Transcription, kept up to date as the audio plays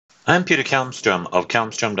I'm Peter Kalmstrom of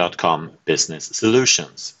kalmstrom.com Business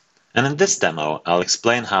Solutions. And in this demo, I'll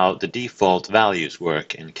explain how the default values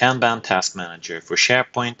work in Kanban Task Manager for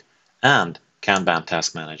SharePoint and Kanban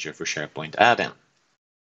Task Manager for SharePoint add-in.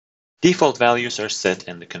 Default values are set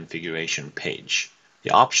in the configuration page.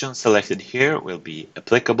 The options selected here will be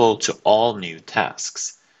applicable to all new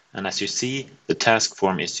tasks. And as you see, the task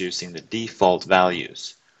form is using the default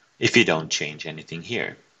values if you don't change anything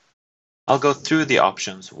here. I'll go through the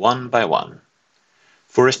options one by one.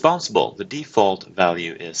 For responsible, the default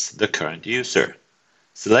value is the current user.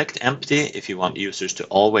 Select empty if you want users to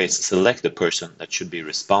always select the person that should be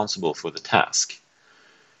responsible for the task.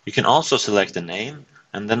 You can also select a name,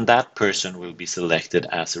 and then that person will be selected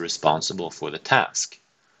as responsible for the task.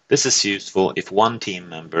 This is useful if one team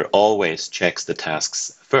member always checks the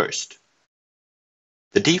tasks first.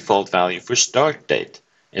 The default value for start date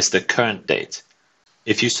is the current date.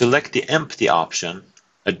 If you select the empty option,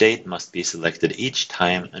 a date must be selected each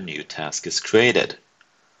time a new task is created.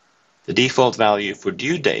 The default value for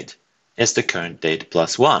due date is the current date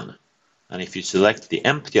plus 1, and if you select the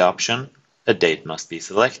empty option, a date must be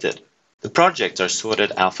selected. The projects are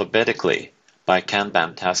sorted alphabetically by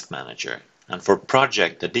Kanban Task Manager, and for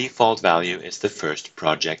project the default value is the first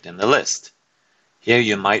project in the list. Here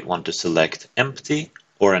you might want to select empty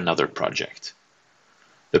or another project.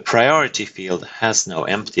 The priority field has no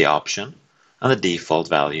empty option, and the default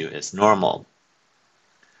value is normal.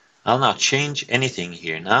 I'll not change anything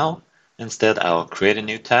here now. Instead, I'll create a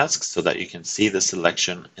new task so that you can see the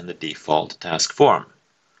selection in the default task form.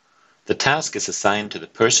 The task is assigned to the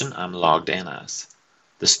person I'm logged in as.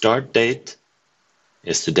 The start date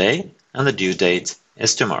is today, and the due date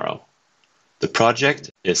is tomorrow. The project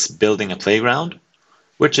is building a playground,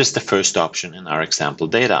 which is the first option in our example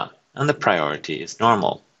data, and the priority is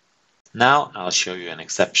normal. Now I'll show you an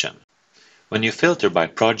exception. When you filter by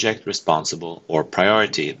project, responsible, or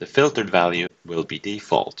priority, the filtered value will be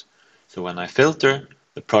default. So when I filter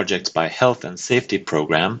the projects by health and safety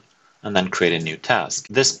program and then create a new task,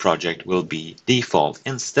 this project will be default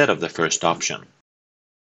instead of the first option.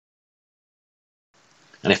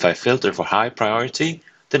 And if I filter for high priority,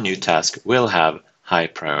 the new task will have high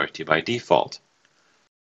priority by default.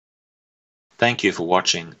 Thank you for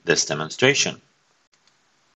watching this demonstration.